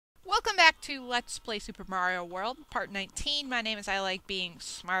Welcome back to Let's Play Super Mario World, Part 19. My name is I Like Being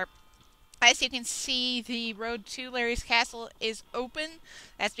Smart. As you can see, the road to Larry's Castle is open.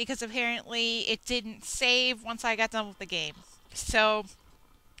 That's because apparently it didn't save once I got done with the game. So,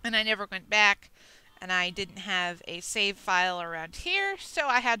 and I never went back, and I didn't have a save file around here, so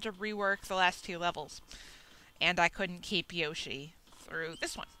I had to rework the last two levels. And I couldn't keep Yoshi through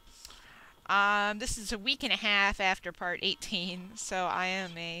this one. This is a week and a half after part 18, so I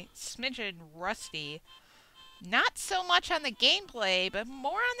am a smidgen rusty. Not so much on the gameplay, but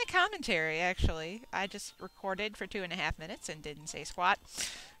more on the commentary, actually. I just recorded for 2.5 minutes and didn't say squat.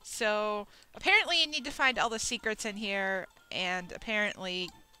 So, apparently you need to find all the secrets in here, and apparently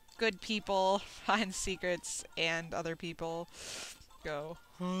good people find secrets, and other people go,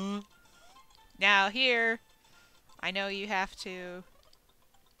 huh? Now here, I know you have to...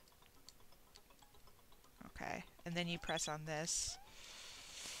 Okay, and then you press on this.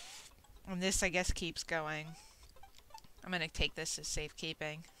 And this, I guess, keeps going. I'm gonna take this as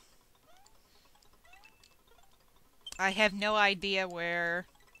safekeeping. I have no idea where...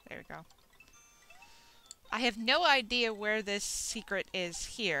 There we go. I have no idea where this secret is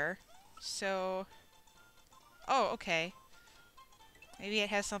here. So... Oh, okay. Maybe it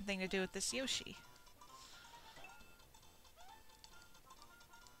has something to do with this Yoshi.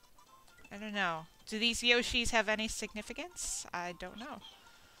 I don't know. Do these Yoshis have any significance? I don't know.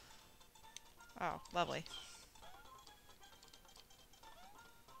 Oh, lovely.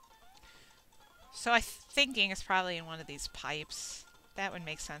 So I'm thinking it's probably in one of these pipes. That would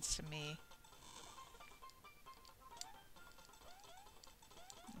make sense to me.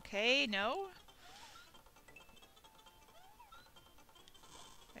 Okay, no.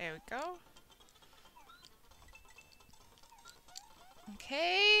 There we go.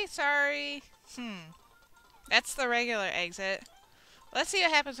 Okay, sorry. That's the regular exit. Let's see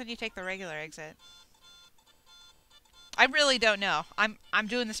what happens when you take the regular exit. I really don't know. I'm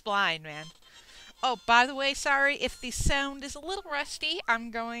doing this blind, man. Oh, by the way, sorry if the sound is a little rusty.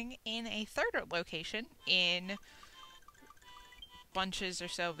 I'm going in a third location in bunches or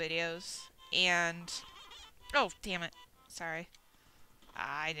so videos. And... Oh, damn it. Sorry.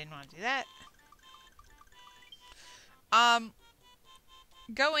 I didn't want to do that.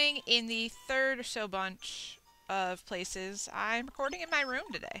 Going in the third or so bunch of places, I'm recording in my room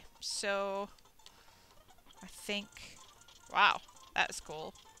today. So, I think... Wow, that was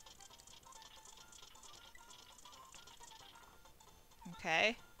cool.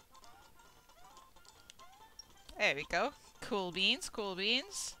 Okay. There we go. Cool beans, cool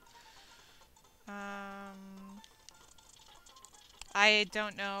beans. I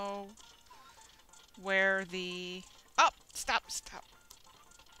don't know where the... Oh! Stop, stop.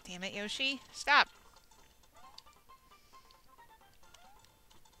 Damn it, Yoshi. Stop.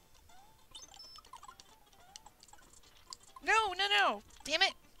 No, no, no. Damn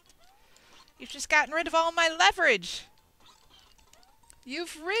it. You've just gotten rid of all my leverage.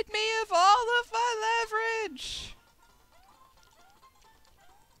 You've rid me of all of my leverage.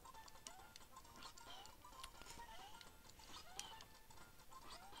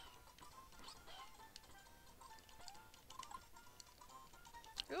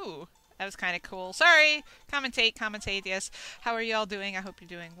 Ooh, that was kind of cool. Sorry. Commentate, yes. How are you all doing? I hope you're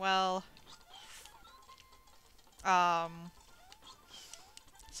doing well.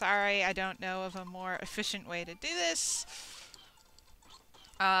 Sorry, I don't know of a more efficient way to do this.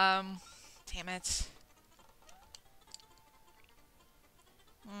 Damn it.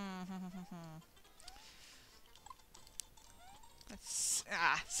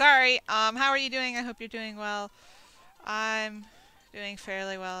 Sorry. How are you doing? I hope you're doing well. I'm doing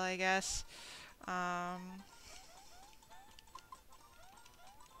fairly well, I guess. I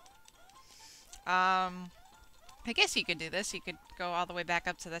guess you could do this. You could go all the way back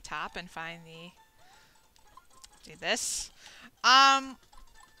up to the top and find the... Do this. I'm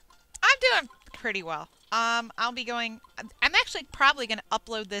doing pretty well. I'll be going... I'm actually probably going to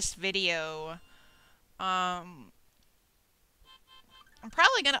upload this video. I'm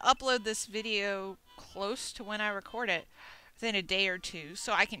probably going to upload this video close to when I record it, within a day or two,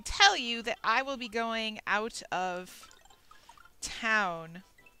 so I can tell you that I will be going out of town.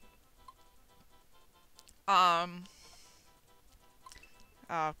 Oh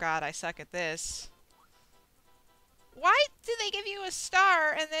god, I suck at this. Why do they give you a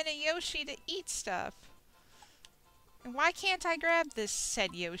star and then a Yoshi to eat stuff? And why can't I grab this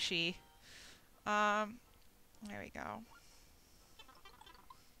said Yoshi? There we go.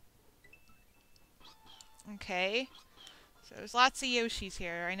 Okay. So there's lots of Yoshis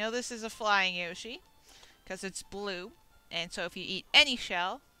here. I know this is a flying Yoshi, because it's blue. And so if you eat any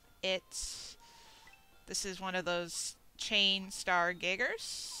shell, This is one of those chain star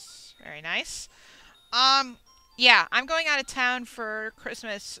giggers. Very nice. Yeah, I'm going out of town for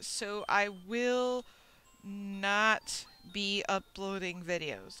Christmas, so I will not be uploading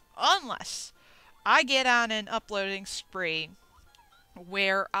videos unless I get on an uploading spree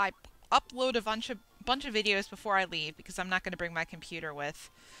where I upload a bunch of videos before I leave because I'm not going to bring my computer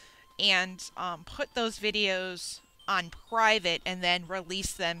with, and put those videos on private and then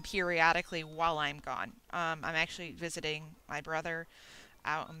release them periodically while I'm gone. I'm actually visiting my brother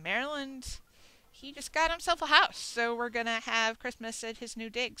out in Maryland. He just got himself a house, so we're gonna have Christmas at his new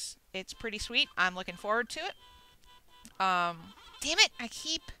digs. It's pretty sweet. I'm looking forward to it. Damn it! I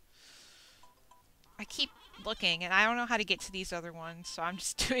keep looking, and I don't know how to get to these other ones, so I'm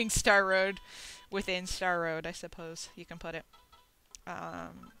just doing Star Road within Star Road, I suppose you can put it.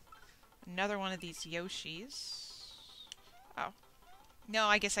 Another one of these Yoshis. Oh. No,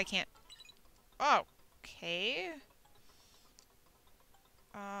 I guess I can't. Oh, okay.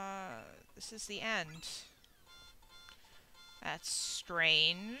 This is the end. That's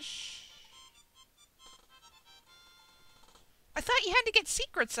strange. I thought you had to get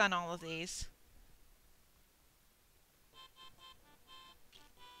secrets on all of these.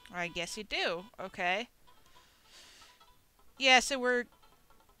 I guess you do. Okay. Yeah, so we're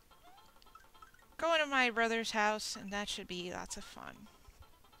going to my brother's house, and that should be lots of fun.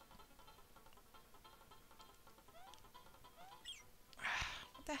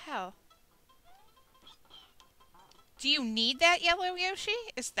 What the hell? Do you need that yellow Yoshi?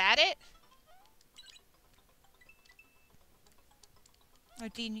 Is that it? Or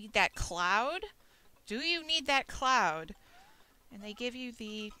do you need that cloud? Do you need that cloud? And they give you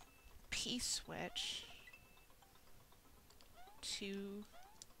the P-switch to...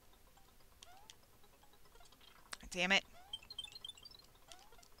 Damn it.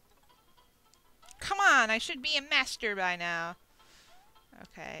 Come on, I should be a master by now.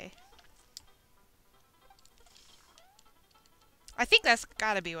 Okay. I think that's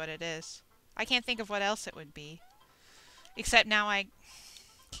gotta be what it is. I can't think of what else it would be. Except now I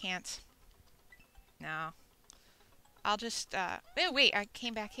can't. No. I'll just, oh, wait, I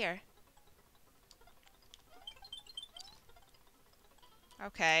came back here.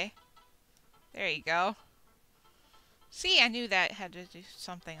 Okay. There you go. See, I knew that had to do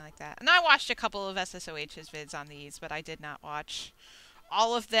something like that. And I watched a couple of SSOH's vids on these, but I did not watch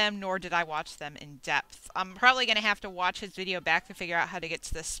all of them, nor did I watch them in depth. I'm probably going to have to watch his video back to figure out how to get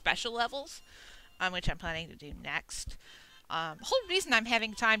to the special levels, which I'm planning to do next. The whole reason I'm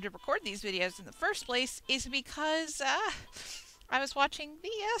having time to record these videos in the first place is because I was watching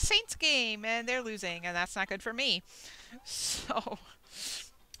the Saints game, and they're losing, and that's not good for me. So...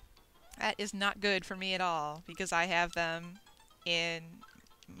 that is not good for me at all, because I have them in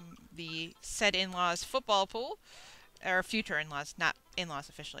the said in-laws football pool, or future in-laws, not in-laws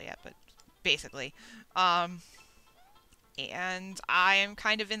officially yet, but basically. And I am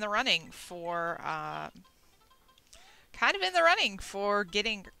kind of in the running for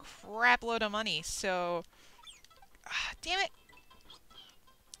getting a crap load of money, so... damn it!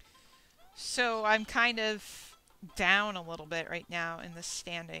 So I'm kind of down a little bit right now in the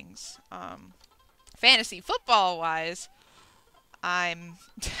standings. Fantasy football wise, I'm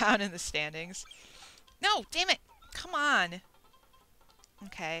down in the standings. No, damn it! Come on!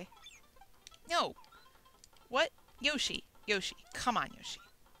 Okay. No! What? Yoshi. Yoshi. Come on, Yoshi.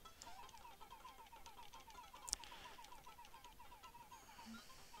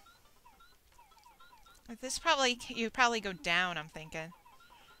 This probably... you probably go down, I'm thinking.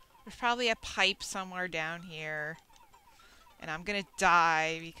 There's probably a pipe somewhere down here. And I'm gonna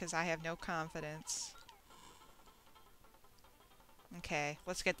die because I have no confidence. Okay,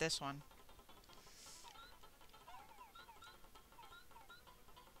 let's get this one.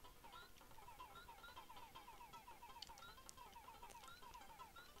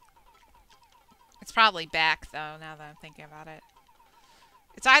 It's probably back, though, now that I'm thinking about it.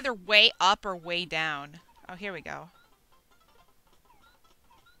 It's either way up or way down. Oh, here we go.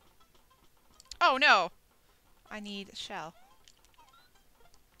 Oh, no! I need a shell.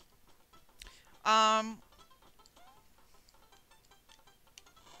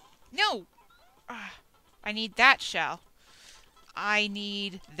 No! I need that shell. I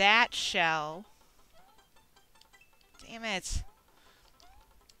need that shell. Damn it.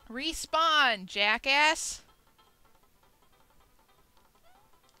 Respawn, jackass!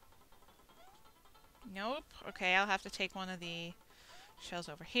 Nope. Okay, I'll have to take one of the shells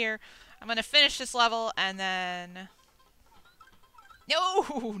over here. I'm gonna finish this level and then... No!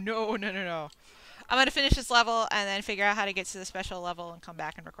 No, no, no, no. I'm going to finish this level and then figure out how to get to the special level and come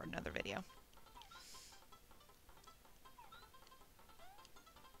back and record another video.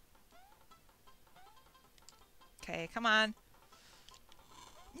 Okay, come on.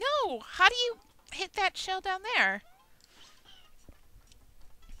 No! How do you hit that shell down there?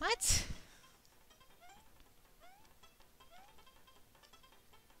 What?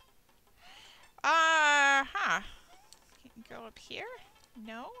 Huh. Can you go up here?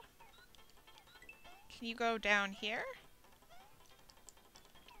 No? Can you go down here?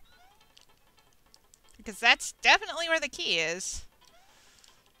 Because that's definitely where the key is.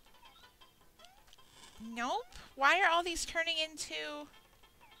 Nope. Why are all these turning into...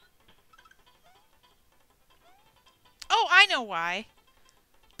 Oh, I know why.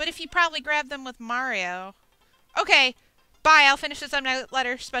 But if you probably grab them with Mario... Okay, bye. I'll finish this on my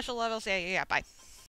letter special levels. Yeah, bye.